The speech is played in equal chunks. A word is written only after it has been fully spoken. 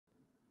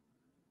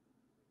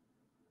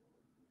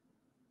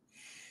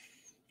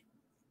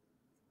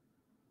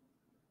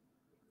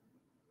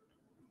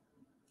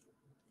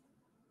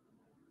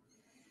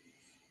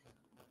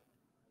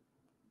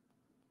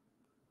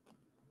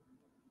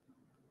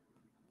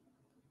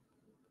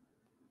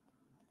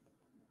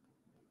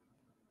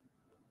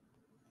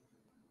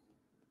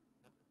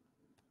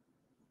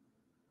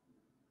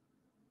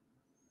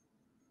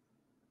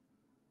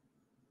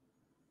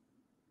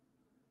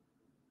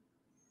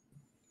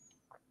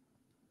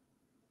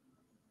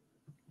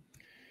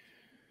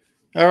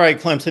All right,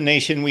 Clemson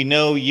Nation, we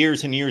know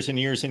years and years and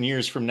years and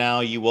years from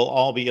now, you will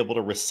all be able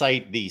to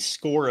recite the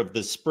score of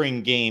the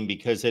spring game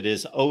because it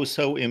is oh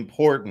so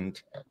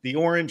important. The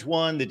Orange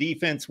won, the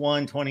defense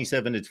won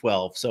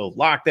 27-12. So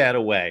lock that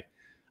away.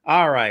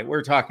 All right,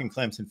 we're talking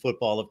Clemson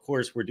football. Of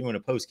course, we're doing a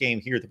post game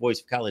here at the Voice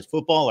of College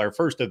Football, our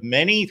first of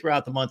many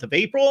throughout the month of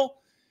April.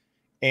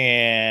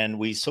 And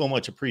we so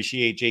much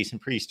appreciate Jason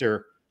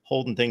Priester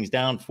holding things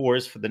down for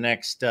us for the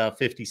next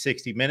 50,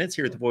 60 minutes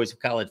here at the Voice of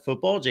College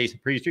Football. Jason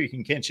Priester, you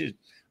can catch it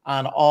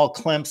on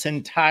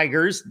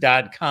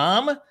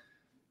allclemsontigers.com.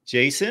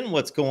 Jason,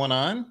 what's going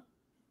on?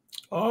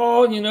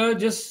 Oh,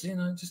 just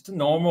a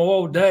normal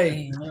old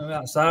day,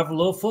 outside of a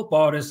little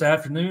football this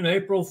afternoon.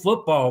 April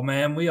football,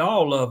 man. We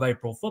all love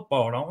April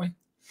football, don't we?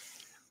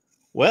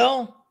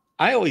 Well,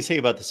 I always say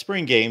about the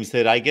spring games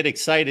that I get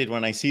excited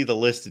when I see the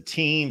list of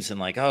teams and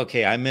like,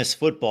 okay, I miss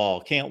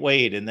football. Can't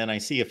wait. And then I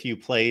see a few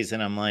plays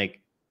and I'm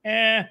like,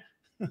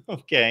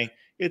 okay,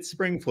 it's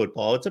spring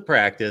football. It's a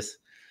practice.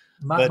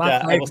 But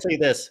I will say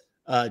this,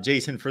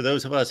 Jason, for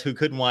those of us who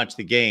couldn't watch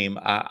the game,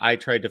 I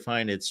tried to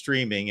find it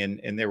streaming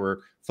and there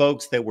were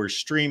folks that were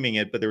streaming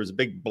it, but there was a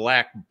big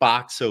black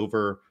box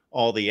over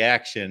all the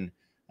action.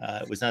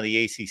 It was on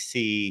the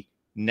ACC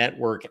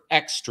Network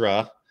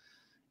Extra.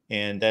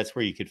 And that's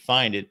where you could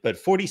find it. But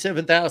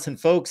 47,000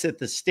 folks at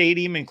the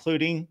stadium,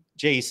 including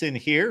Jason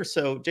here.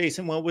 So,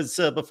 Jason, what was,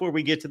 before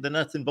we get to the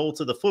nuts and bolts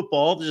of the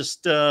football,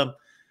 just the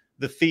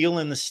feel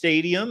in the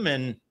stadium,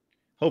 and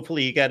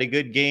hopefully you got a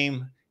good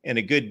game and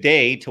a good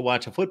day to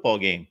watch a football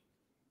game.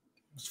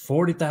 It's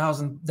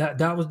 40,000.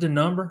 That was the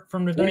number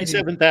from the day.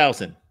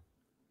 47,000.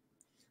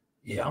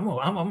 Yeah, I'm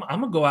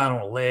gonna go out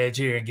on a ledge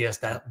here and guess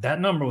that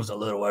number was a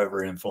little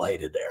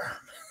overinflated there.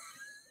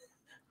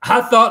 I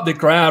thought the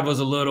crowd was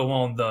a little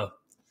on the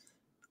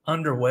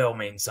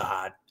underwhelming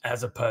side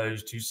as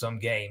opposed to some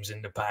games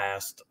in the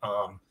past.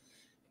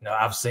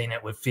 I've seen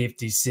it with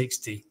 50,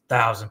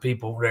 60,000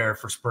 people there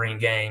for spring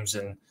games,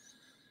 and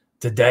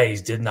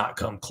today's did not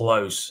come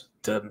close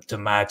to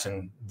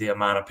matching the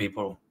amount of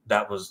people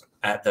that was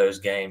at those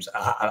games.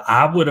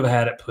 I would have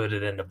had it put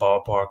it in the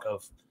ballpark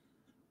of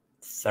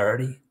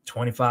 30,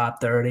 25,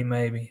 30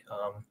 maybe.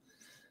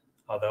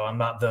 Although I'm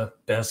not the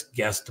best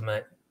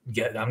guesstimate.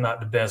 I'm not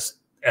the best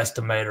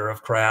estimator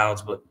of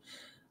crowds, but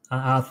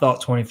I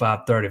thought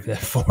 25, 30. That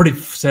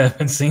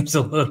 47 seems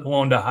a little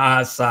on the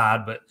high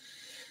side, but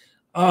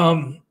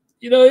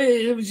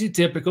it was your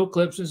typical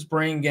Clemson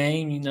spring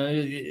game.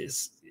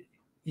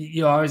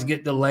 You always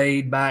get the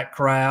laid back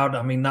crowd.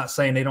 I mean, not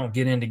saying they don't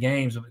get into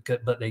games,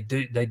 but they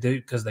do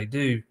because they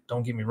do.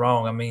 Don't get me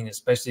wrong. I mean,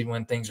 especially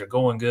when things are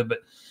going good,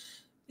 but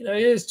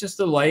it's just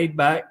a laid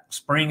back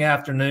spring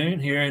afternoon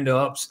here in the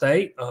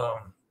upstate. A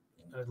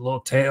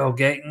little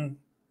tailgating.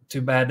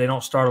 Too bad they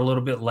don't start a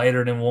little bit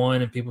later than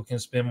 1 and people can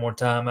spend more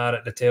time out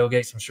at the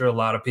tailgates. I'm sure a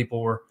lot of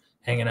people were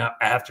hanging out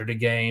after the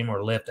game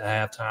or left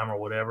at halftime or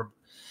whatever.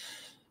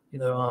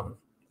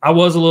 I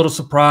was a little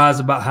surprised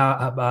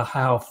about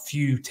how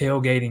few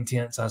tailgating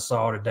tents I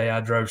saw today.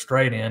 I drove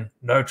straight in,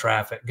 no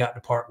traffic, got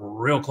to park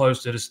real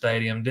close to the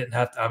stadium. Didn't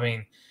have to. I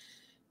mean,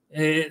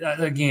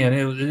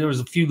 there was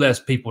a few less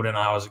people than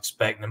I was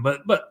expecting, but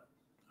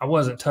I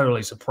wasn't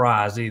totally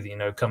surprised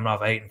either. Coming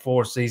off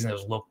 8-4 season, it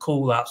was a little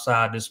cool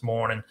outside this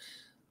morning.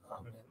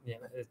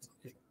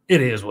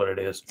 It is what it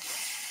is.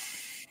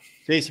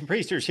 Jason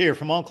Priester's here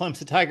from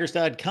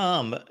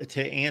allclemsontigers.com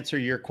to answer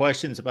your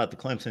questions about the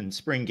Clemson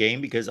spring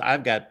game, because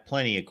I've got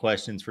plenty of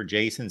questions for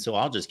Jason, so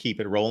I'll just keep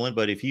it rolling.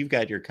 But if you've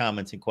got your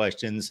comments and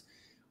questions,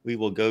 we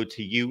will go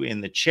to you in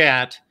the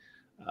chat.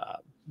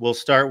 We'll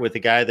start with the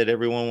guy that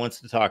everyone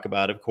wants to talk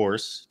about, of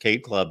course,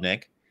 Cade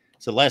Klubnik.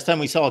 So last time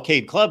we saw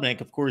Cade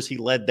Klubnik, of course, he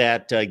led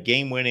that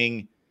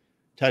game-winning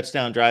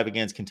touchdown drive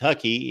against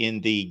Kentucky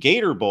in the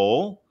Gator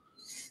Bowl.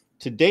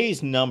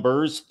 Today's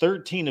numbers,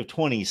 13 of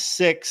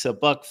 26,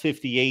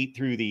 $158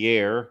 through the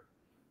air.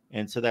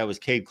 And so that was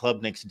Cade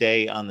Klubnik's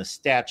day on the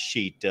stat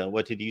sheet.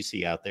 What did you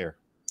see out there?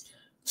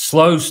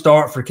 Slow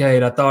start for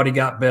Cade. I thought he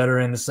got better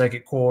in the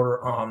second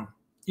quarter.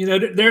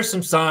 There's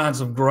some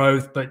signs of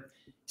growth, but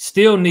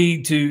still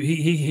need to,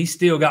 he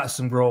still got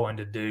some growing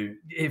to do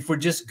if we're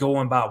just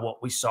going by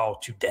what we saw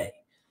today.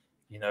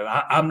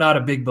 I'm not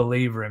a big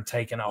believer in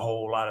taking a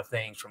whole lot of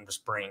things from the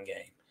spring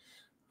game.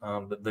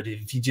 But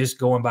if you're just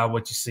going by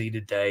what you see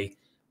today,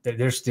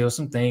 there's still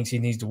some things he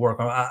needs to work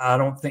on. I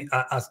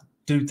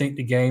do think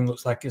the game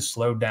looks like it's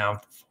slowed down,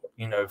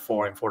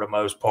 for him for the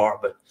most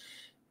part, but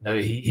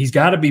he's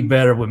got to be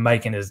better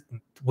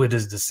with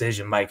his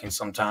decision making.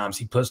 Sometimes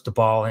he puts the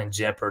ball in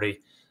jeopardy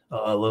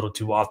a little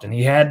too often.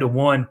 He had the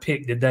one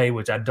pick today,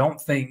 which I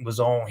don't think was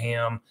on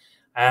him.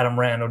 Adam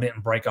Randall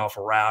didn't break off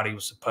a route he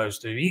was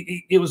supposed to.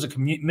 It was a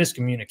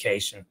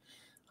miscommunication.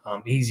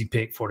 Easy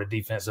pick for the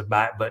defensive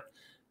back, but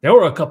there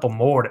were a couple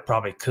more that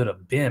probably could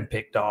have been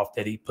picked off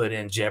that he put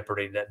in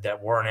jeopardy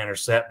that weren't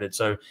intercepted.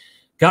 So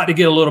got to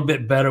get a little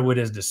bit better with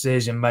his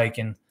decision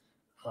making.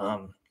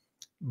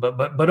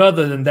 But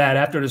other than that,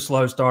 after the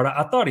slow start,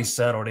 I thought he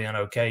settled in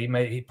okay.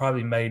 He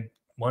probably made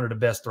one of the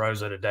best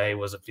throws of the day.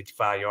 Was a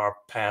 55-yard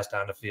pass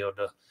down the field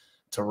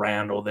to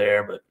Randall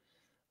there. But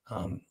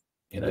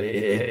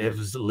It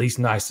was at least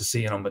nice to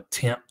see them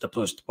attempt to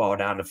push the ball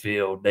down the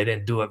field. They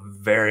didn't do it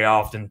very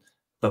often,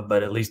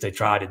 but at least they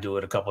tried to do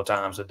it a couple of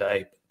times a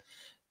day.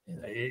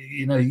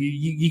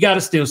 You got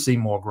to still see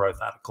more growth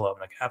out of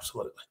Klubnik.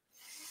 Absolutely.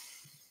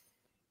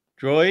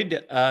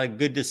 Droid,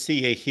 good to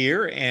see you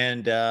here,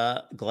 and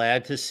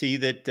glad to see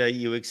that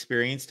you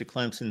experienced a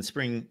Clemson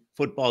spring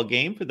football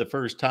game for the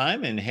first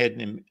time and had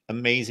an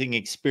amazing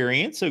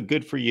experience. So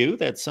good for you.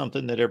 That's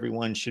something that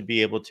everyone should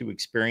be able to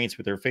experience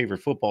with their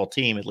favorite football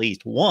team at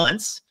least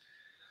once.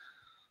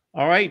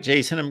 All right,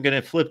 Jason, I'm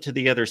going to flip to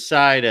the other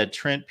side.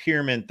 Trent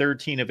Pierman,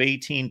 13 of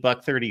 18,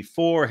 buck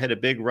 34, had a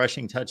big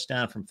rushing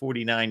touchdown from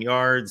 49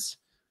 yards.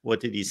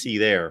 What did you see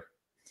there?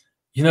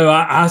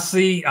 I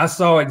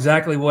saw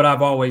exactly what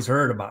I've always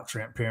heard about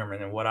Trent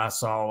Pierman and what I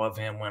saw of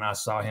him when I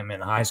saw him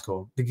in high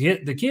school. The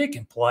kid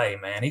can play,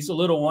 man. He's a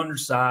little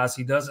undersized.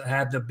 He doesn't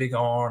have the big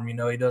arm.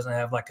 He doesn't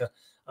have like a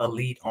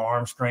elite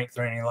arm strength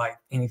or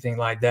anything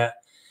like that.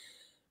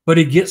 But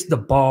he gets the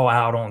ball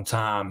out on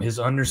time. His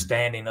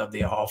understanding of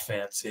the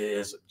offense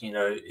is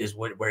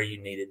where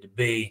you need it to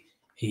be.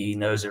 He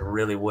knows it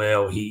really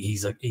well.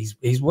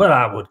 He's what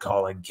I would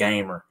call a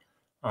gamer.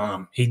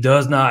 He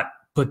does not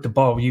put the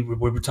ball. We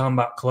were talking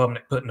about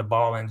Klubnik putting the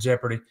ball in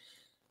jeopardy.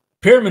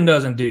 Pierman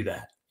doesn't do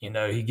that.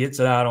 He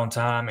gets it out on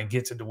time and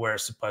gets it to where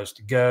it's supposed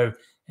to go.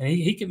 And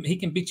he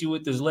can beat you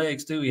with his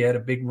legs too. He had a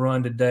big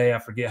run today. I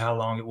forget how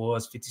long it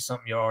was,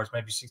 50-something yards,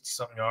 maybe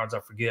 60-something yards. I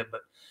forget.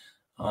 But,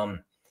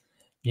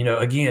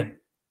 again,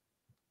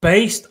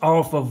 based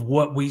off of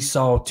what we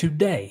saw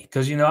today,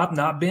 because, I've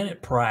not been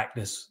at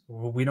practice.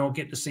 We don't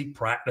get to see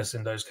practice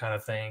and those kind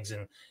of things.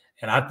 And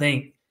I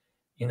think,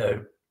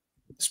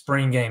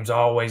 spring games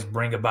always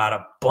bring about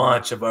a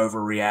bunch of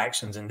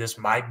overreactions, and this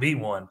might be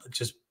one, but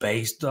just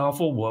based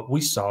off of what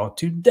we saw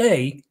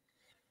today,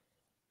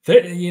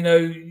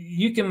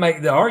 you can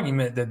make the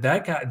argument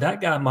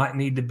that guy might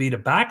need to be the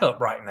backup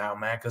right now,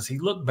 man, because he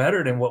looked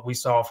better than what we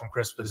saw from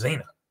Chris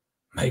Pezina.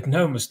 Make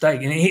no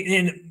mistake.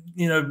 And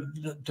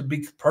to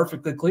be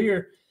perfectly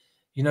clear,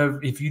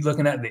 if you're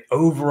looking at the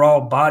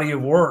overall body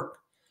of work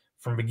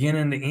from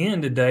beginning to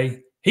end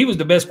today, he was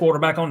the best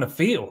quarterback on the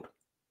field,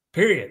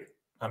 period.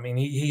 I mean,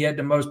 he had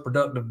the most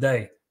productive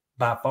day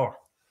by far.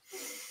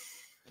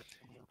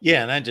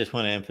 Yeah, and I just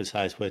want to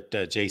emphasize what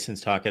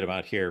Jason's talking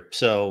about here.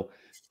 So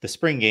the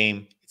spring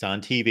game, it's on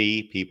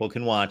TV. People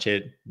can watch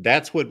it.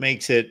 That's what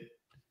makes it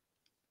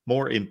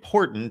more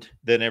important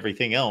than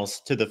everything else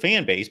to the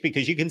fan base,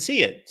 because you can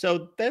see it.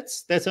 So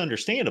that's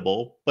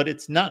understandable, but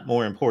it's not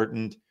more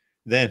important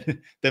than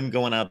them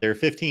going out there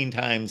 15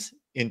 times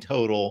in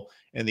total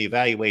and the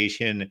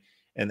evaluation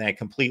and that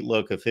complete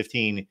look of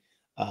 15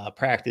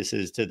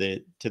 practices to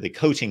the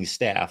coaching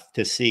staff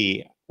to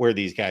see where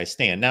these guys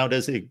stand. Now,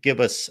 does it give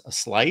us a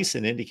slice,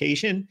 an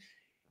indication?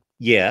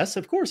 Yes,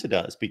 of course it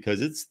does,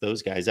 because it's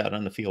those guys out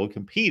on the field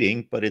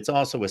competing, but it's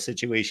also a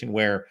situation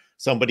where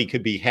somebody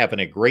could be having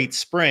a great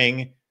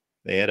spring.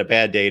 They had a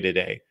bad day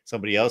today.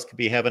 Somebody else could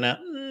be having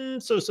a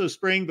so-so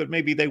spring, but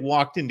maybe they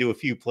walked into a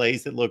few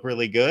plays that look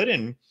really good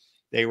and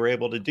they were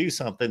able to do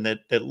something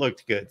that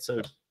looked good.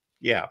 So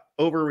yeah,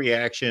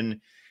 overreaction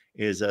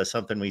is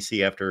something we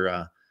see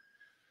after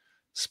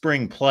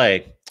spring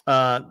play.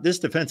 This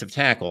defensive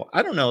tackle,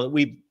 I don't know.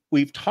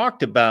 We've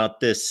talked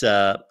about this,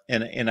 and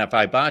if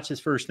I botch his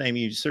first name,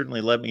 you certainly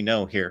let me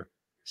know here.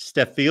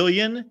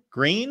 Stefilion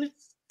Green?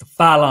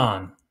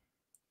 Stefilon.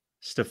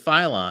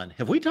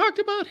 Have we talked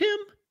about him?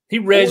 He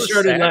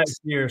redshirted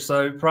last year,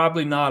 so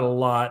probably not a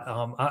lot.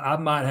 I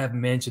might have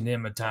mentioned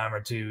him a time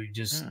or two,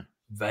 just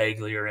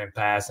vaguely or in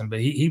passing, but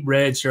he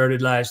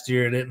redshirted last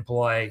year, didn't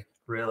play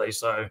really.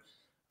 So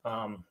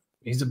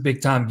he's a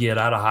big time get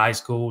out of high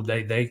school.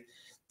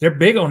 They're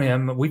big on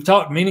him. We've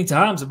talked many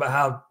times about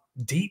how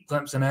deep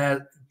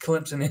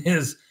Clemson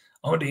is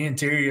on the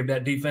interior of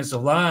that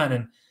defensive line.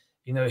 And,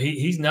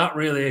 he's not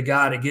really a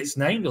guy that gets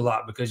named a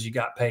lot, because you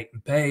got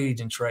Peyton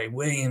Page and Trey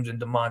Williams and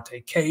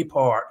DeMonte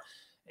Capehart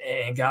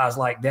and guys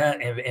like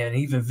that. And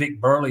even Vic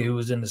Burley, who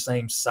was in the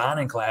same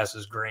signing class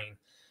as Green,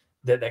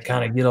 that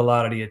kind of get a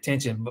lot of the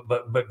attention.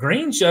 But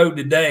Green showed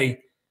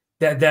today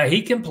that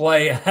he can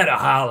play at a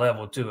high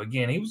level too.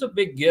 Again, he was a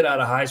big get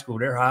out of high school.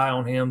 They're high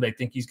on him. They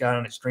think he's got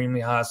an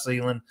extremely high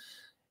ceiling.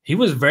 He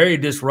was very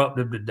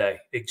disruptive today,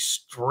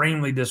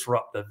 extremely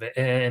disruptive.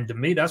 And to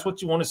me, that's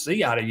what you want to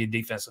see out of your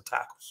defensive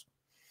tackles.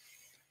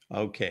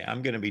 Okay,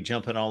 I'm going to be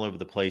jumping all over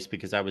the place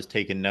because I was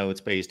taking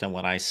notes based on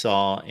what I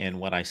saw and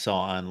what I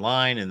saw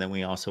online. And then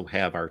we also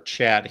have our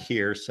chat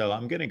here. So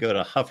I'm going to go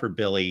to Huffer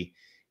Billy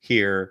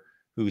here,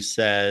 who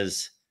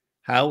says,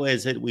 how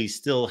is it we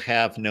still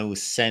have no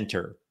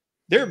center?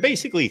 There are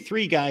basically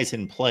three guys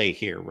in play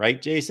here,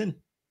 right, Jason?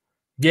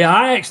 Yeah,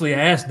 I actually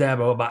asked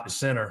Dabo about the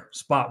center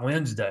spot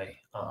Wednesday,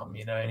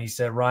 and he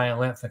said Ryan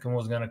Lampkin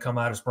was going to come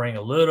out of spring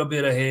a little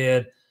bit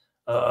ahead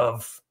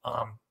of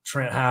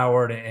Trent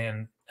Howard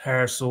and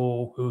Harris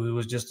Sewell, who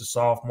was just a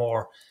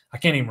sophomore. I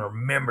can't even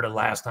remember the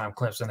last time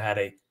Clemson had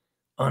a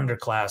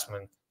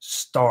underclassman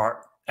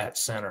start at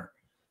center,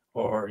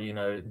 or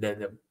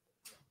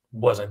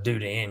wasn't due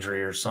to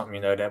injury or something,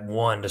 you know, that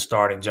won the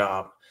starting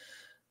job.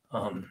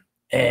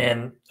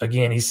 And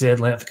again, he said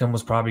Linthicum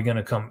was probably going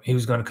to come. He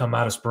was going to come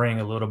out of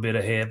spring a little bit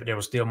ahead, but there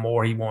was still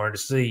more he wanted to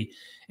see.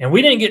 And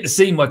we didn't get to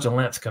see much of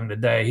Linthicum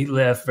today. He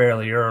left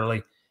fairly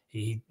early.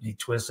 He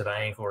twisted an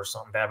ankle or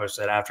something. Dabo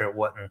said after it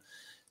wasn't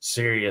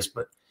serious,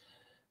 but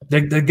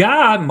the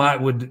guy I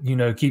might would, you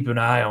know, keep an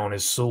eye on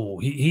is Sewell.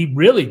 He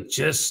really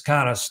just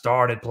kind of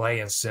started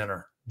playing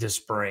center this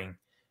spring,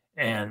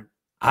 and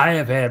I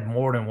have had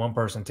more than one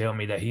person tell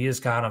me that he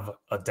has kind of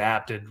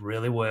adapted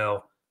really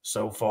well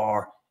so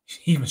far.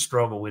 He even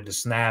struggled with the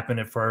snapping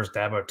at first.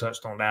 Dabo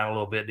touched on that a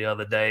little bit the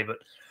other day, but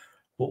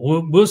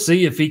we'll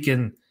see if he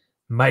can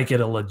make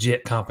it a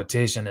legit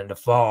competition in the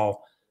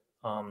fall.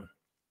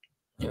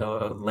 You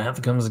know,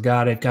 Linthicum's a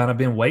guy they've kind of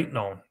been waiting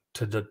on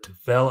to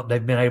develop.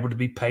 They've been able to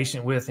be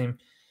patient with him,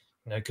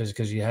 you know,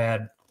 because you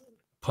had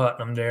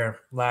Putnam there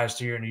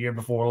last year and the year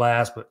before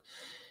last, but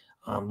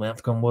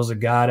Linthicum was a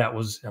guy that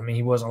was, I mean,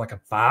 he wasn't like a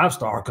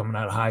 5-star coming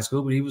out of high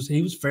school, but he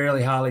was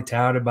fairly highly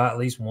touted by at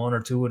least one or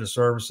two of the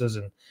services,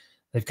 and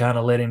they've kind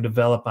of let him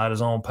develop at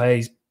his own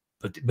pace.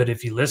 But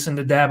if you listen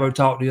to Dabo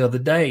talk the other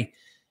day,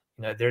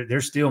 you know,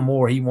 there's still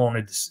more he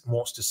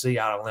wants to see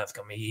out of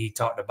Linthicum. He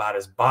talked about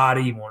his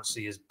body. He wants to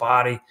see his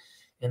body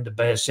in the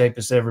best shape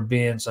it's ever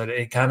been. So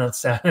it kind of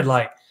sounded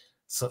like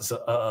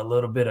a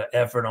little bit of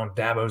effort on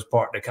Dabo's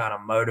part to kind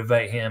of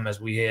motivate him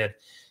as we head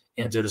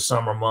into the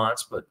summer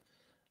months. But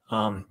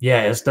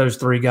yeah, it's those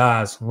three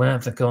guys: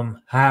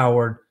 Linthicum,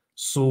 Howard,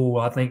 Sewell.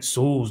 I think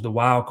Sewell's the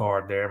wild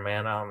card there,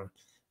 man.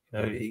 You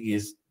know,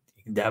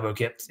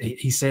 Dabo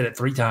he said it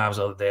 3 times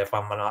the other day, if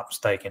I'm not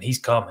mistaken. He's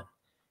coming.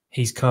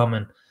 He's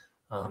coming.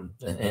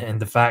 And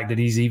the fact that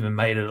he's even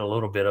made it a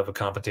little bit of a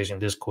competition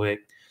this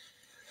quick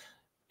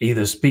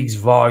either speaks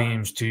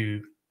volumes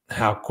to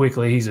how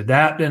quickly he's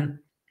adapting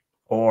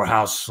or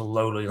how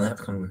slowly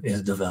Linthicum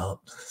is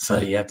developed. So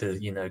you have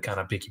to, you know, kind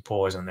of pick your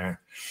poison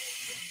there.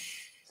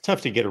 It's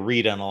tough to get a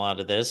read on a lot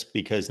of this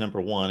because,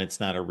 number one, it's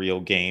not a real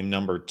game.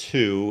 Number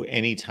two,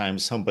 anytime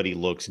somebody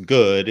looks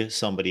good,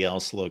 somebody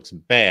else looks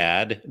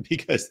bad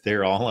because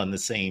they're all on the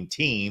same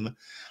team.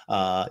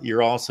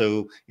 You're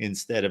also,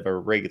 instead of a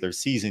regular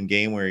season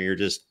game where you're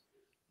just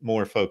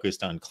more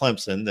focused on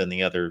Clemson than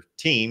the other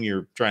team,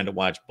 you're trying to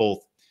watch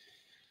both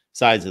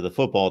sides of the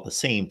football at the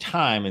same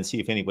time and see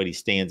if anybody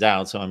stands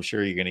out. So I'm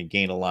sure you're going to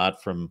gain a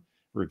lot from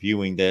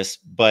reviewing this.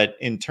 But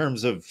in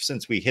terms of,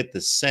 since we hit the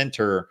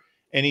center,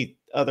 any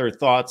other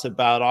thoughts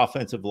about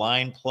offensive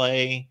line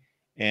play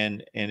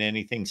and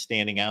anything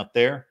standing out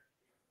there?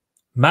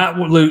 Matt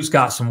Luke's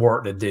got some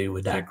work to do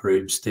with that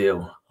group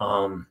still.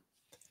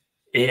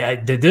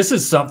 Yeah, this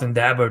is something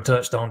Dabo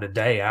touched on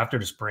today after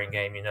the spring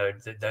game. You know,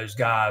 those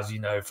guys, you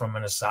know, from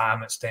an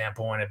assignment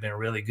standpoint have been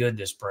really good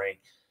this spring.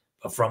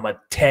 But from a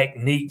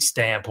technique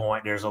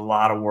standpoint, there's a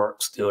lot of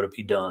work still to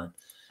be done.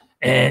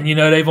 And, you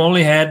know, they've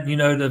only had, you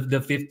know, the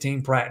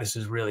 15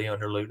 practices really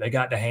under Luke. They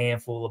got the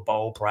handful of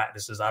bowl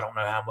practices. I don't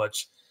know how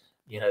much,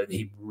 you know,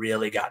 he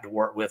really got to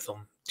work with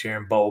them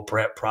during bowl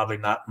prep. Probably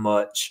not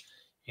much,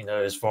 you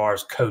know, as far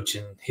as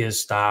coaching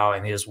his style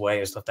and his way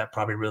and stuff. That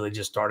probably really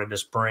just started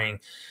this spring.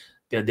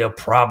 They'll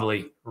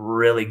probably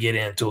really get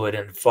into it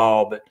in the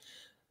fall. But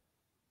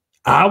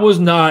I was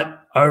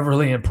not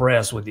overly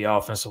impressed with the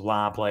offensive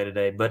line play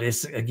today. But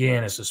it's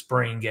a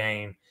spring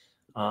game.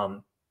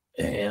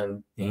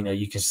 And, you know,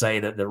 you can say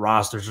that the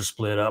rosters are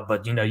split up.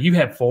 But, you know, you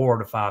have 4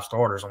 to 5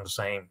 starters on the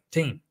same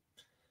team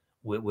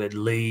with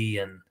Lee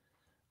and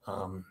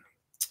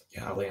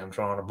golly, I'm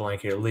drawing a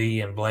blank here.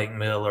 Lee and Blake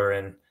Miller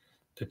and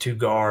the 2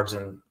 guards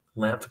and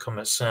Linthicum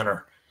at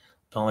center.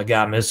 The only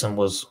guy missing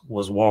was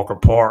Walker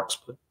Parks,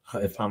 but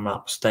if I'm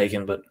not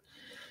mistaken. But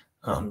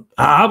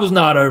I was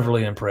not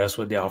overly impressed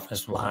with the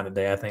offensive line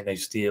today. I think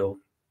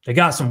they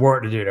got some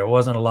work to do. There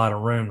wasn't a lot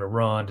of room to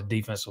run. The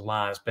defensive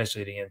line,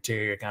 especially the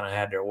interior, kind of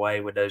had their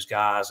way with those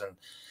guys. And,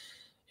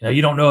 you know,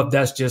 you don't know if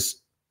that's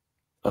just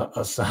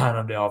a sign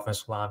of the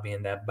offensive line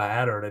being that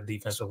bad or the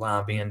defensive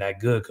line being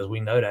that good, because we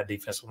know that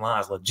defensive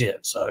line is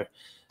legit. So,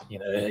 you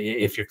know,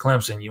 if you're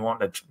Clemson, you want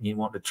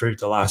the truth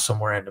to lie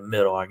somewhere in the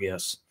middle, I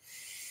guess.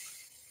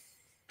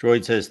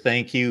 Droid says,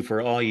 thank you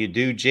for all you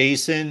do,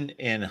 Jason.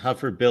 And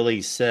Huffer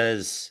Billy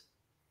says,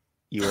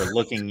 you are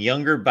looking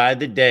younger by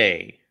the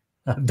day.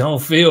 I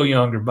don't feel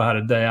younger by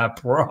the day, I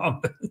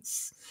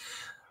promise.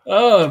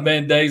 Oh,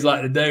 man, days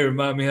like today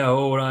remind me how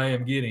old I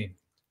am getting.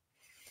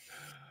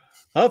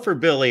 Huffer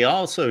Billy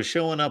also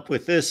showing up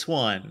with this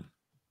one.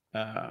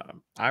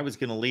 I was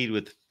going to lead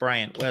with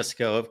Bryant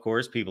Wesco. Of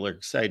course, people are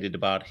excited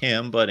about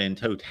him, but in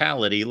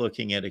totality,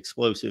 looking at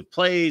explosive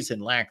plays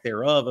and lack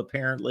thereof,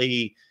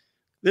 apparently,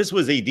 this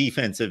was a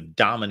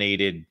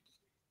defensive-dominated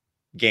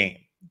game.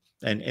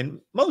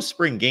 And most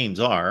spring games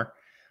are,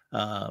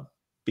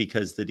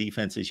 because the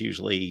defense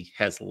usually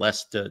has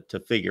less to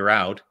figure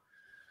out.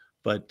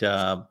 But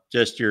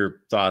just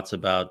your thoughts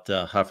about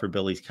Huffer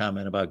Billy's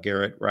comment about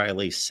Garrett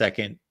Riley's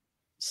second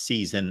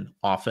season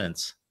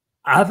offense.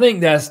 I think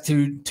that's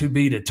to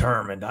be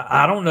determined.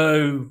 I don't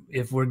know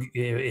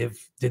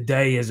if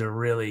today is a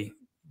really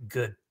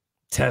good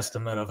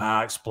testament of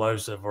how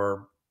explosive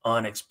or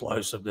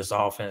unexplosive this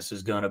offense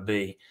is going to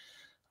be.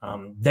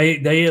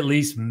 They at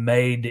least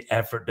made the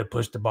effort to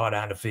push the ball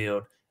down the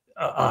field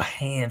a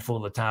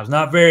handful of times,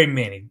 not very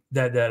many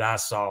that I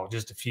saw,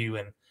 just a few.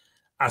 And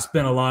I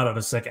spent a lot of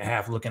the second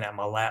half looking at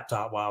my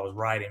laptop while I was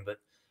writing, but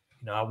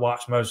I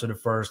watched most of the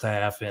first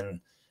half, and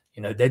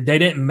they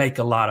didn't make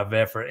a lot of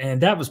effort,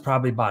 and that was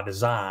probably by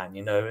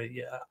design.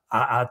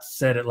 I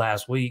said it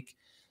last week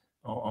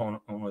on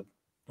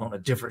a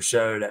different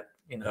show that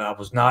I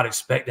was not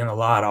expecting a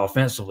lot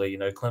offensively.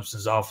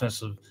 Clemson's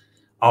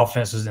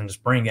offenses in the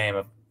spring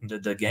game,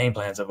 the game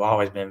plans have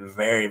always been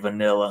very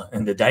vanilla,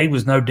 and the day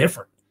was no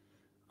different.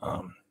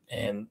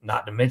 And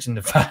not to mention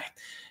the fact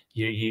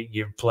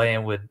you're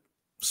playing with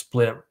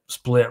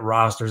split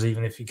rosters,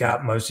 even if you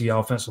got most of your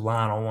offensive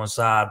line on one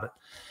side, but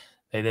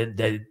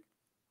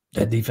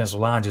that defensive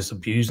line just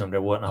abused them.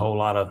 There wasn't a whole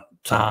lot of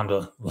time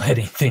to let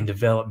anything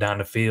develop down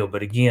the field.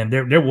 But again,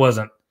 there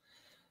wasn't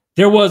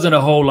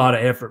a whole lot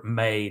of effort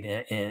made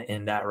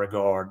in that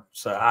regard.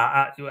 So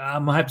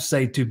I'm gonna have to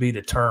say to be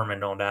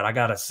determined on that. I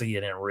got to see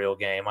it in a real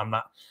game.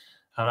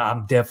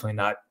 I'm definitely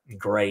not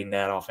grading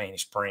that off any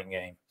spring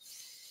game.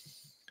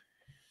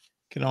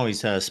 Can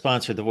always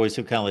sponsor the Voice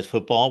of College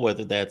Football,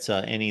 whether that's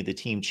any of the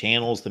team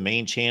channels, the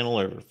main channel,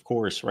 or of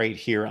course right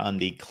here on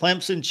the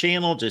Clemson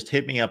channel. Just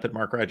hit me up at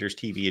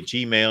MarkRogersTV at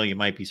Gmail. You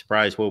might be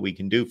surprised what we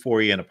can do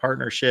for you in a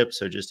partnership.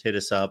 So just hit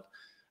us up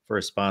for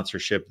a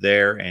sponsorship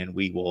there, and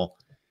we will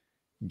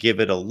give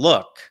it a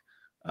look.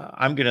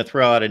 I'm going to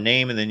throw out a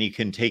name, and then you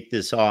can take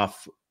this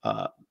off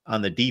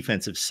on the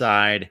defensive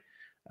side.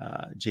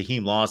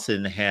 Jaheim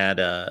Lawson had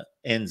a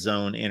end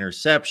zone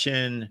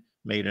interception,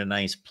 made a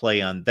nice play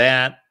on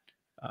that.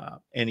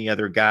 Any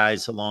other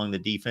guys along the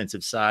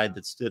defensive side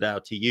that stood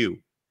out to you?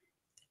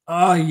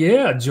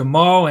 Yeah,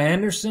 Jamal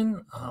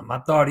Anderson. I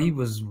thought he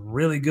was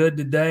really good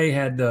today.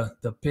 Had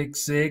the pick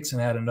six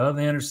and had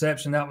another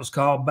interception that was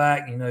called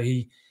back.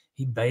 He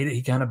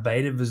kind of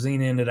baited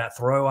Vizina into that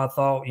throw. I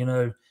thought,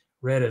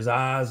 read his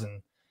eyes.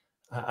 And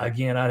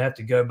again, I'd have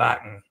to go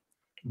back and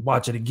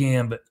watch it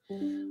again. But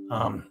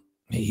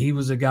he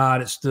was a guy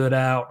that stood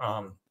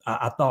out.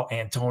 I thought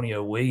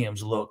Antonio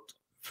Williams looked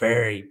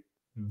very,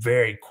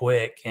 very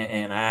quick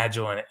and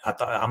agile. And I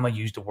thought, I'm going to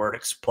use the word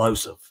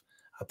explosive.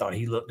 I thought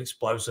he looked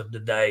explosive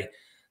today.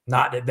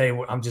 Not that they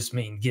were, I'm just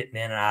mean getting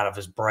in and out of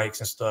his breaks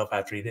and stuff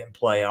after he didn't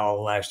play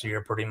all last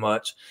year pretty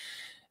much.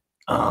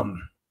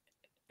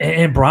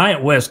 And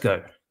Bryant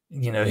Wesco,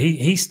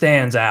 he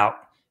stands out.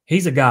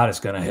 He's a guy that's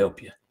going to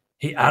help you.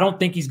 I don't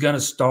think he's going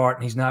to start,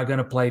 and he's not going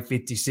to play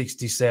 50,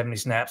 60, 70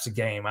 snaps a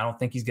game. I don't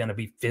think he's going to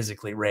be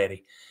physically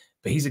ready.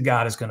 But he's a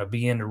guy that's going to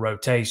be in the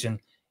rotation.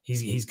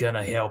 He's going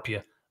to help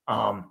you.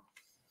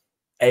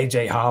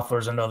 AJ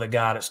Hoffler's another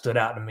guy that stood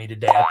out to me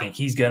today. I think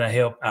he's going to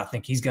help. I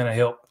think he's going to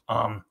help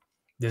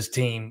this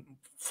team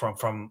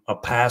from a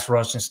pass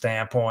rushing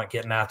standpoint,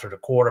 getting after the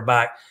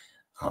quarterback.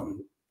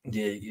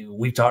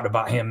 We've talked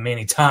about him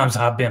many times.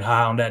 I've been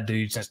high on that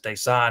dude since they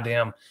signed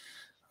him,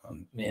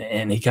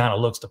 and he kind of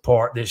looks the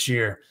part this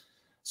year.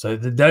 So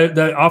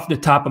off the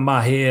top of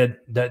my head,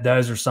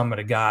 those are some of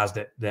the guys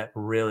that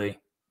really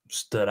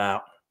stood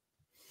out.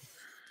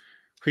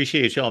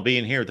 Appreciate y'all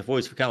being here at the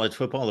Voice of College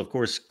Football. Of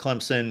course,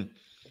 Clemson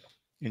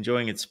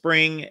enjoying its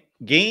spring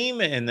game,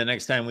 and the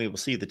next time we will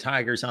see the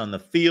Tigers on the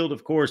field,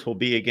 of course, will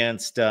be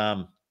against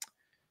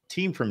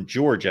team from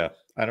Georgia.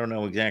 I don't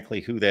know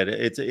exactly who that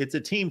is. It's a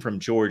team from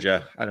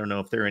Georgia. I don't know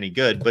if they're any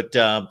good, but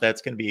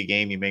that's going to be a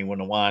game you may want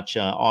to watch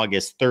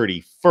August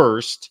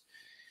 31st.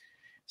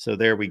 So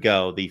there we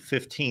go, the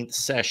 15th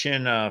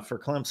session for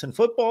Clemson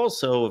football.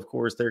 So, of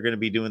course, they're going to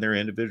be doing their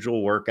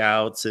individual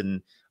workouts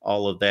and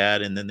all of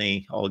that, and then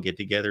they all get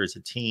together as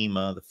a team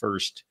the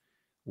first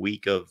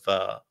week of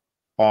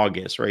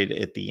August, right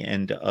at the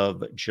end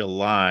of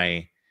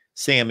July.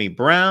 Sammy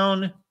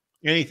Brown,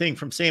 anything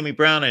from Sammy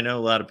Brown? I know a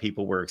lot of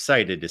people were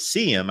excited to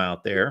see him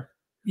out there.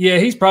 Yeah,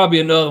 he's probably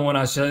another one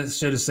I should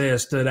have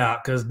said stood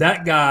out, because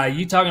that guy,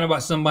 you talking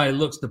about somebody who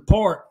looks the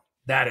part,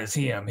 that is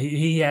him.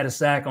 He had a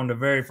sack on the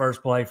very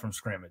first play from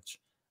scrimmage.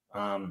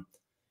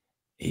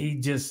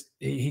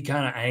 He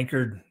kind of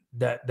anchored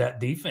that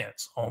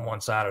defense on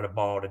one side of the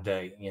ball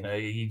today.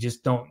 You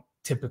just don't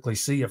typically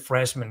see a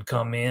freshman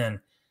come in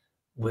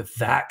with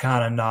that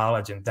kind of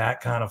knowledge and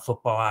that kind of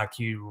football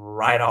IQ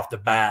right off the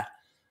bat.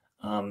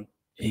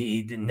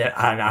 He didn't.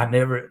 I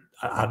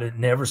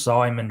never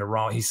saw him in the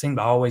wrong. He seemed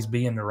to always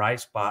be in the right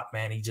spot,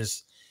 man.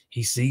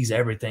 He sees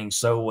everything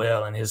so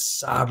well, and his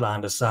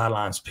sideline to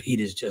sideline speed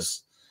is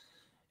just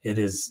it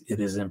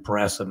is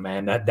impressive,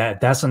 man.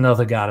 That's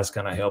another guy that's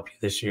going to help you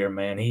this year,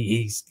 man.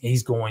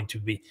 He's going to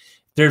be.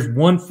 There's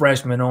one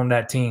freshman on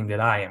that team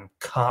that I am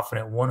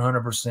confident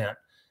 100%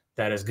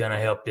 that is going to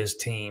help this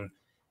team.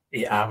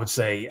 I would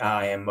say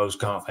I am most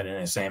confident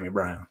in Sammy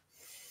Brown.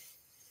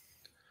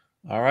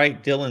 All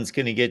right, Dylan's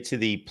going to get to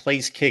the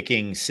place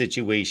kicking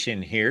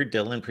situation here.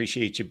 Dylan,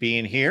 appreciate you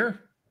being here.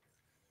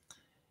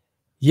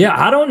 Yeah,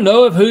 I don't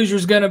know if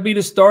Hoosier's going to be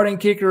the starting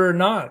kicker or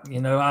not. You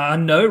know, I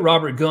know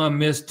Robert Gunn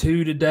missed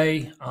 2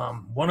 today.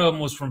 One of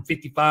them was from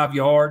 55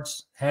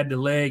 yards, had the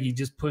leg. He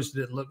just pushed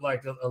it, looked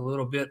like a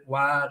little bit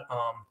wide,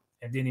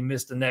 and then he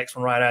missed the next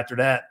one right after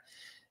that.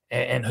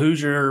 And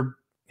Hoosier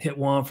hit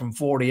one from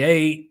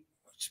 48,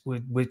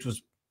 which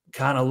was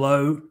kind of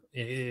low.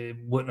 It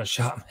wouldn't have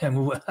shot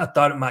him. I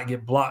thought it might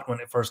get blocked when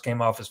it first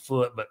came off his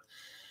foot, but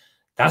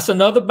that's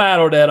another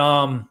battle that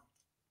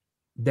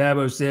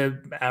Dabo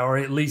said, or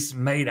at least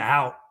made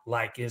out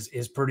like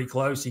is pretty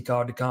close. He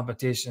called the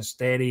competition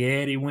Steady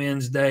Eddie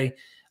Wednesday.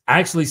 I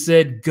actually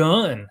said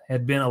Gunn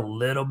had been a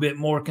little bit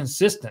more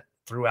consistent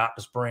throughout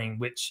the spring,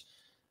 which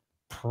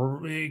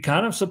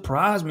kind of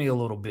surprised me a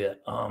little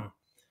bit.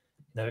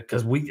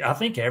 Because I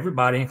think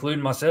everybody,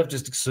 including myself,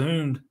 just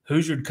assumed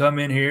Hoosier would come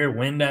in here,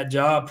 win that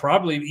job,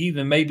 probably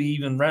maybe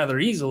even rather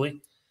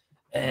easily.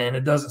 And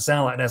it doesn't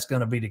sound like that's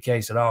going to be the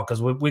case at all.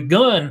 Because with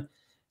Gunn,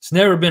 it's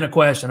never been a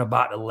question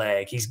about the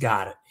leg. He's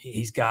got it.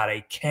 He's got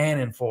a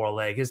cannon for a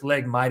leg. His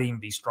leg might even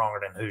be stronger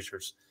than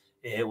Hoosier's.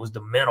 It was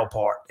the mental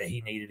part that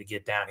he needed to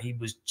get down. He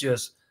was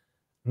just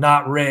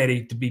not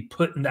ready to be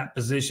put in that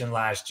position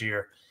last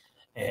year.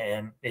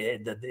 And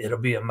it'll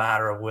be a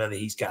matter of whether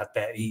he's got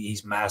that.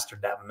 He's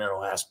mastered that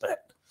mental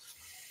aspect.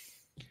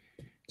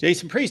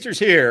 Jason Priester's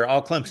here,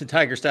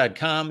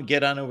 allclemsontigers.com.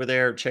 Get on over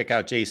there. Check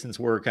out Jason's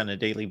work on a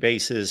daily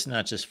basis,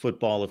 not just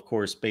football, of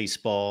course,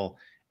 baseball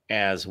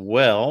as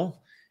well.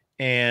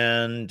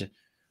 And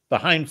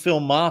behind Phil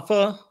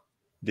Maffa,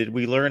 did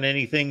we learn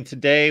anything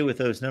today with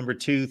those number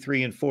 2,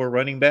 3, and 4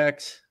 running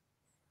backs?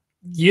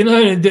 You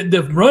know,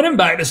 the running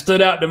back that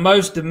stood out the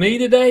most to me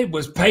today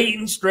was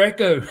Peyton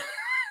Strecco,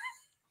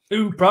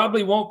 who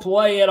probably won't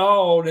play at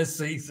all this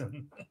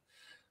season.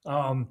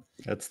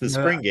 That's the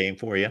spring game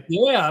for you.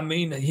 Yeah, I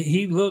mean,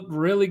 he looked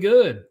really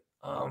good.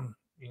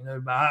 You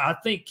know, I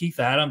think Keith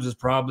Adams is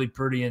probably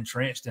pretty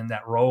entrenched in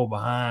that role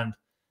behind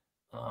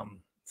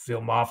Phil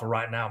Maffa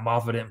right now.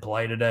 Maffa didn't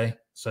play today,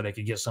 so they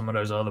could get some of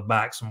those other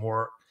backs some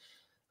work.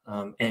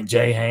 And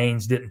Jay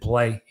Haynes didn't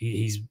play.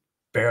 He's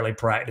barely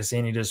practiced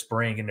any this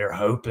spring, and they're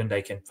hoping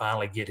they can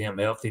finally get him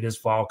healthy this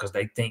fall because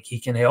they think he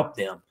can help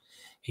them.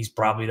 He's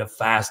probably the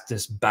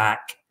fastest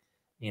back,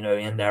 you know,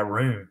 in that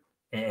room.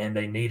 And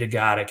they need a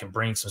guy that can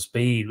bring some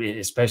speed,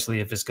 especially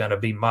if it's going to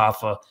be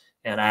Maffa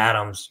and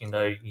Adams, you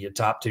know, your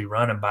top 2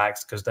 running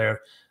backs, because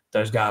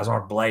those guys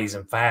aren't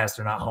blazing fast.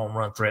 They're not home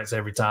run threats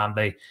every time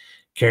they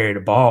carry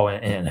the ball.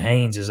 And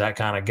Haynes is that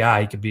kind of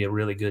guy. He could be a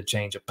really good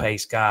change of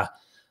pace guy.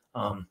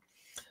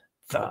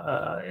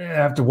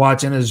 After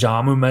watching his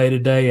Jamume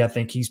today, I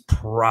think he's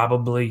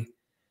probably,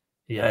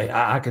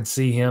 I could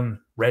see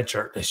him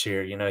redshirt this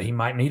year. You know, he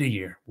might need a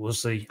year. We'll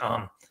see.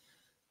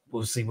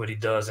 We'll see what he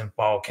does in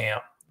fall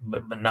camp.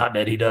 But not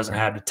that he doesn't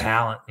have the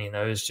talent, you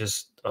know, it's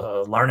just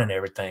learning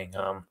everything.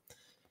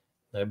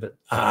 But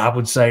I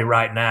would say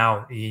right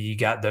now you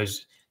got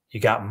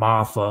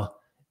Maffa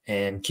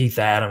and Keith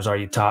Adams are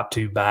your top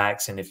 2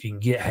 backs. And if you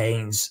can get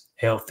Haynes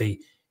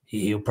healthy,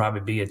 he'll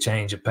probably be a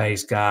change of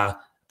pace guy. I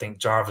think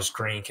Jarvis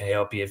Green can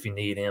help you if you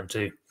need him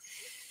too.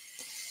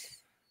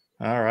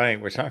 All right.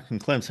 We're talking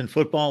Clemson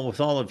football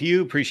with all of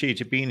you. Appreciate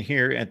you being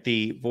here at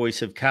the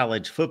Voice of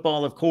College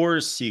Football, of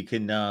course. You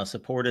can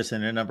support us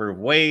in a number of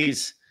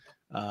ways.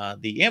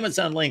 The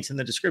Amazon links in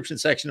the description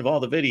section of all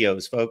the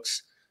videos,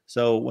 folks.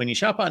 So when you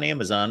shop on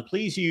Amazon,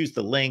 please use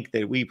the link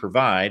that we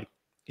provide.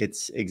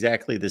 It's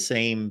exactly the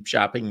same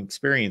shopping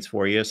experience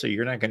for you. So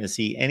you're not going to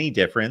see any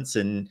difference,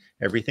 and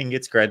everything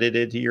gets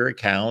credited to your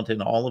account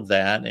and all of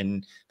that.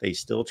 And they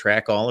still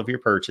track all of your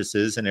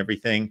purchases and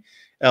everything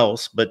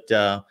else. But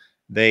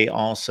they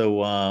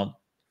also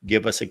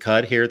give us a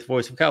cut here at the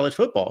Voice of College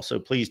Football. So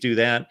please do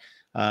that.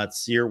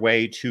 It's your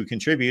way to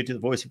contribute to the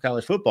Voice of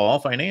College Football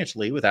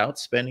financially without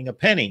spending a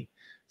penny.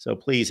 So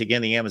please,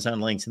 again, the Amazon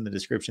links in the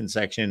description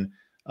section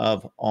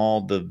of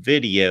all the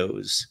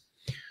videos.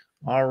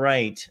 All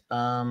right.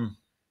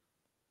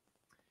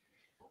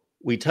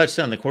 We touched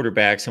on the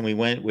quarterbacks, and we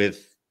went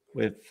with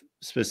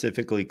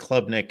specifically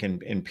Klubnik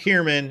and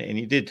Pierman, and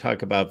you did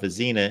talk about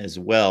Vizina as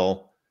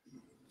well.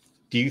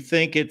 Do you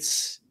think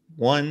it's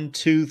 1,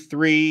 2,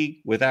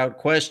 3 without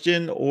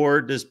question, or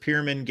does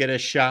Pierman get a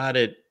shot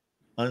at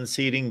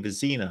unseating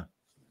Vizina?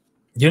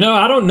 You know,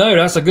 I don't know.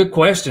 That's a good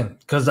question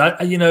because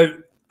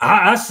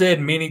I said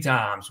many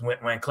times when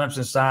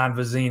Clemson signed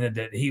Vizina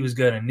that he was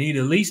going to need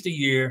at least a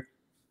year,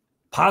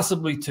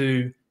 possibly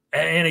 2.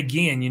 And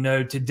again, you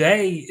know,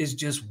 today is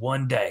just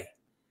one day.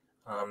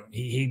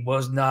 He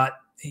was not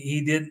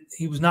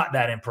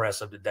that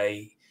impressive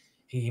today.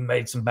 He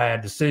made some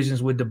bad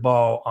decisions with the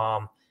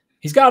ball.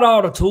 He's got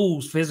all the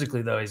tools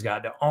physically, though. He's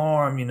got the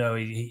arm. You know,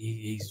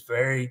 he's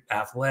very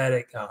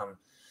athletic.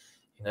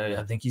 You know,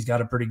 I think he's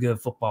got a pretty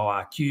good football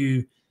IQ.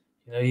 You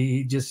know,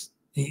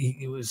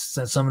 it was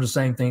some of the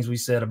same things we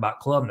said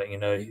about Klubnik. You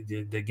know,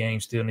 the game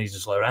still needs to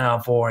slow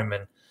down for him.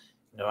 And,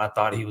 you know, I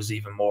thought he was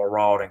even more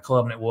raw than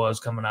Klubnik was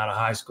coming out of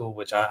high school,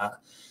 which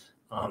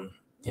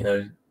you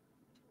know,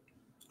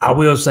 I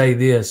will say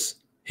this.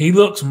 He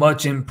looks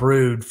much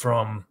improved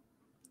from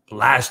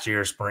last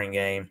year's spring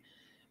game.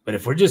 But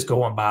if we're just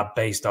going by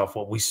based off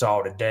what we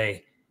saw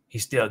today,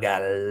 he's still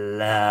got a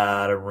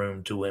lot of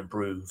room to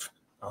improve.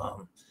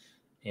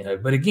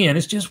 But again,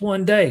 it's just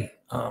one day.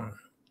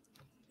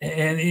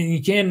 And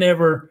you can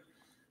never,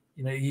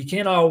 you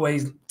can't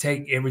always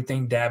take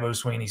everything Dabo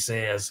Swinney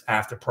says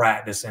after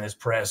practice and his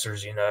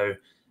pressers,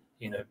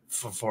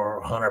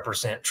 for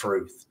 100%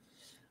 truth.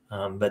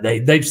 But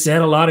they've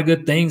said a lot of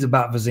good things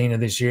about Vizina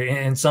this year,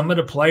 and some of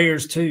the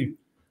players too.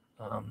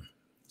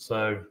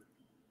 So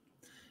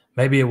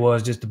maybe it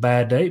was just a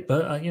bad day,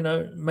 but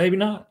maybe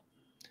not.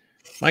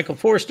 Michael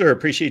Forster,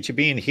 appreciate you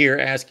being here,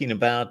 asking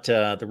about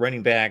the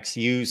running backs'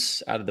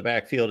 use out of the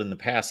backfield in the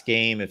pass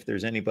game. If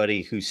there's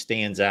anybody who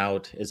stands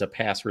out as a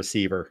pass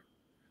receiver.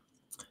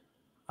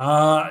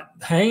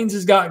 Haynes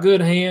has got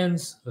good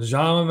hands.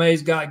 Jean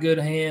May's got good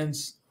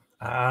hands.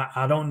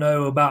 I don't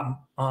know about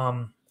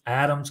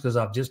Adams because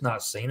I've just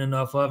not seen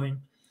enough of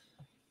him.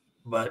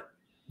 But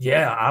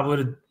yeah,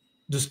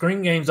 the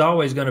screen game's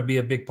always going to be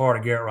a big part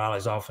of Garrett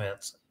Riley's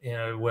offense.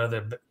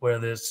 Whether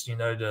it's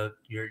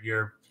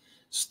your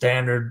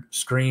standard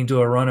screen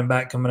to a running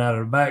back coming out of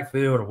the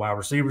backfield or wide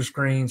receiver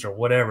screens or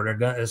whatever,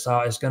 it's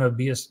going to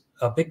be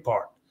a big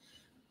part.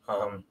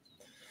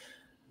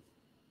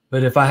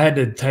 But if I had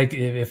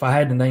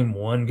to name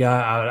one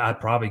guy, I'd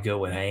probably go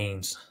with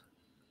Haynes.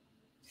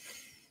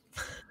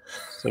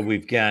 So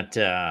we've got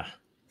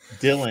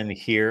Dylan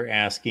here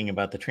asking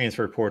about the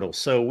transfer portal.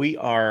 So we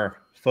are,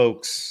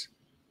 folks,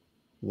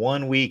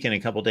 1 week and a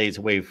couple days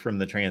away from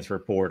the transfer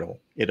portal.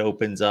 It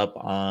opens up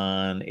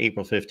on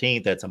April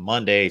 15th. That's a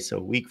Monday, so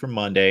a week from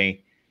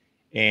Monday.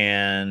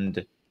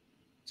 And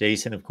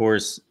Jason, of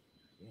course,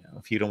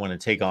 if you don't want to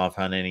take off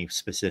on any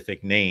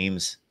specific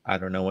names, I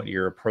don't know what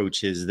your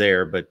approach is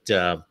there, but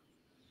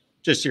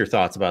just your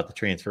thoughts about the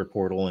transfer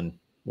portal and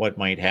what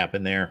might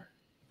happen there.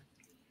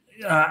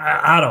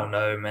 I don't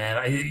know,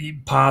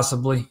 man.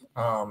 Possibly.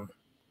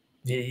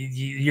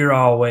 You're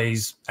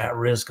always at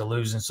risk of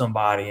losing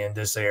somebody in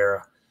this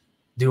era.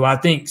 Do I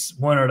think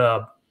one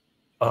of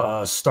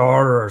the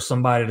starter or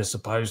somebody that's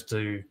supposed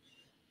to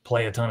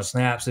play a ton of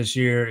snaps this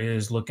year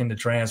is looking to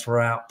transfer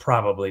out?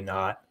 Probably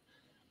not.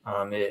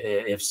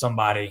 If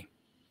somebody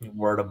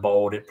were to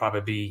bold, it'd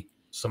probably be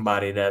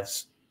somebody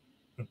that's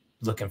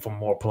looking for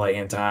more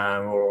playing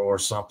time or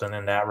something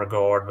in that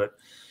regard. But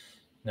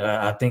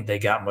I think they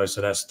got most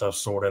of that stuff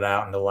sorted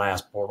out in the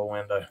last portal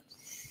window.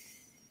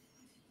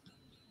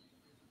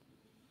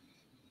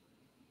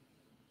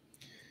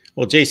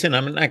 Well, Jason,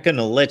 I'm not going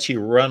to let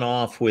you run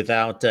off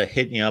without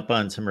hitting you up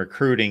on some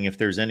recruiting. If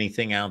there's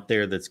anything out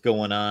there that's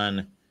going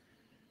on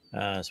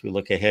as we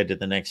look ahead to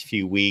the next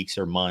few weeks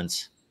or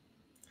months.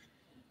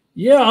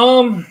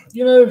 Yeah,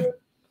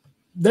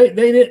 they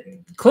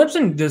did.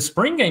 Clemson, the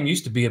spring game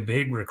used to be a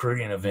big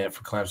recruiting event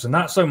for Clemson.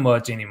 Not so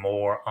much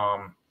anymore.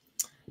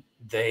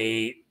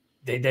 They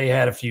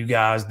had a few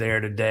guys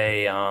there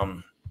today.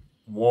 I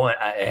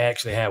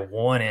actually had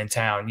one in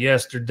town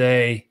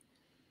yesterday.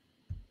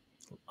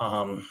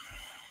 I'll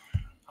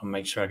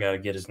make sure I got to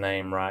get his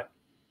name right.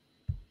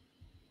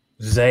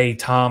 Zay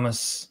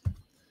Thomas,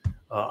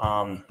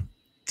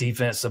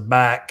 defensive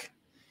back.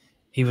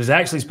 He was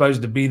actually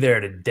supposed to be there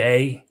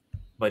today,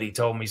 but he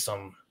told me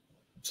some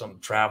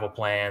travel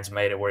plans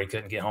made it where he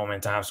couldn't get home in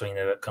time, so he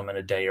ended up coming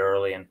a day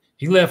early, and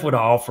he left with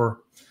an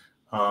offer.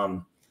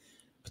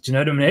 But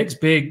the next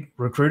big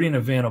recruiting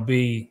event will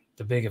be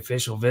the big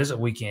official visit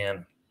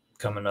weekend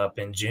coming up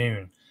in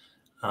June.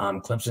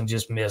 Clemson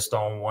just missed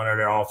on one of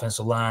their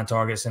offensive line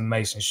targets in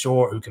Mason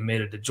Short, who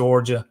committed to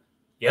Georgia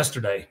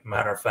yesterday,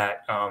 matter of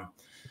fact.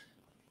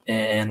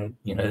 And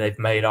they've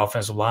made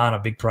offensive line a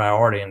big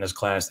priority in this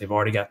class. They've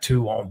already got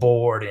 2 on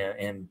board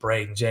in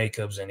Braden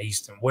Jacobs and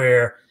Easton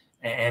Ware,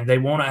 and they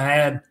want to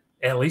add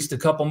at least a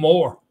couple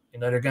more.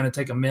 They're going to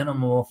take a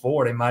minimum of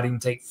 4. They might even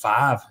take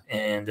 5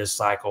 in this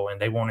cycle,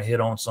 and they want to hit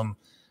on some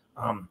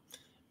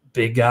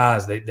big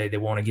guys. They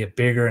want to get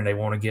bigger, and they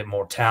want to get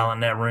more talent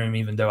in that room,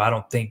 even though I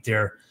don't think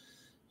they're,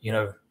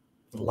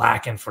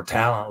 lacking for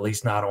talent, at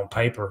least not on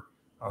paper.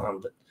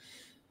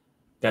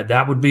 But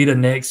that would be the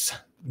next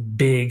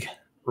big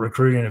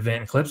recruiting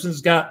event.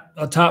 Clemson's got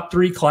a top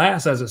 3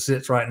 class as it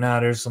sits right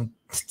now. There's some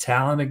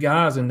talented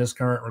guys in this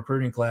current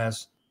recruiting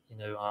class.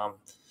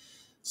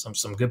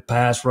 Some good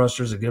pass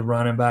rushers, a good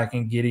running back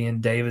in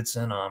Gideon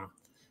Davidson.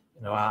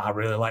 I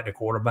really like the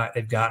quarterback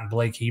they've gotten,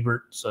 Blake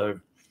Hebert. So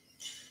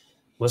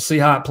we'll see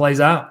how it plays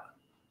out.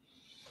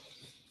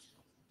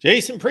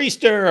 Jason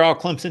Priester,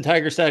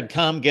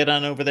 allclemsontigers.com. Get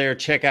on over there.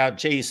 Check out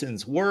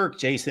Jason's work.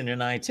 Jason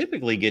and I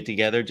typically get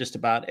together just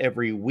about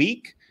every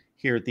week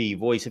here at the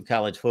Voice of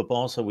College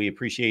Football. So we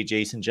appreciate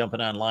Jason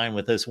jumping online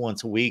with us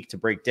once a week to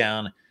break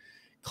down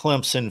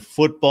Clemson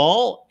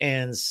football.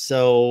 And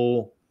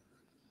so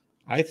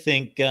I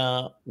think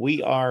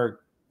we are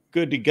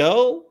good to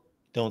go.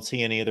 Don't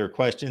see any other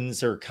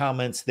questions or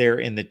comments there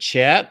in the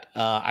chat.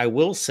 I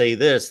will say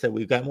this, that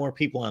we've got more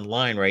people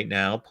online right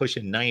now,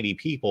 pushing 90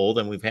 people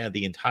than we've had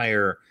the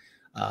entire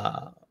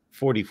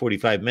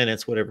 45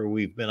 minutes, whatever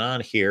we've been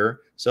on here.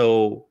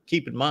 So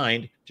keep in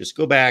mind, just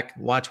go back,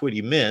 watch what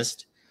you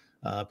missed.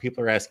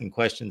 People are asking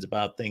questions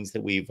about things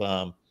that we've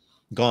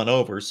gone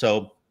over.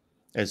 So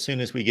as soon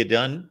as we get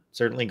done,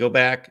 certainly go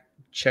back,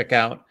 check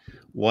out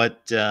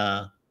what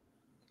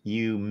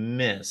you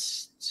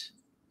missed.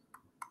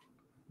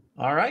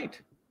 All right.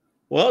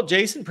 Well,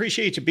 Jason,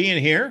 appreciate you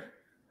being here.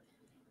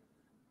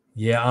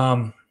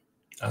 Yeah,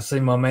 I see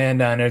my man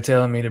down there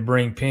telling me to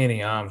bring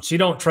Penny. She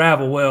don't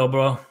travel well,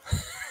 bro.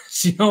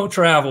 She don't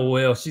travel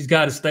well. She's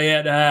got to stay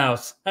at the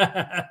house.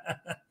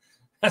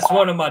 That's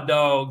one of my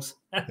dogs.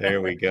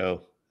 There we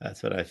go.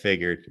 That's what I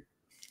figured.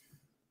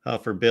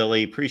 For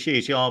Billy,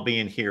 appreciate you all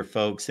being here,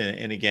 folks.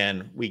 And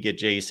again, we get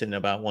Jason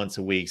about once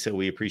a week, so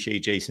we appreciate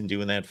Jason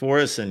doing that for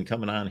us and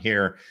coming on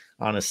here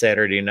on a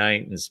Saturday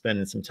night and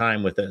spending some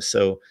time with us.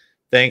 So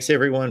thanks,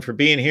 everyone, for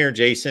being here.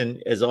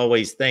 Jason, as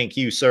always, thank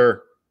you,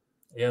 sir.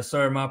 Yes,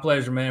 sir. My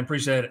pleasure, man.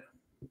 Appreciate it.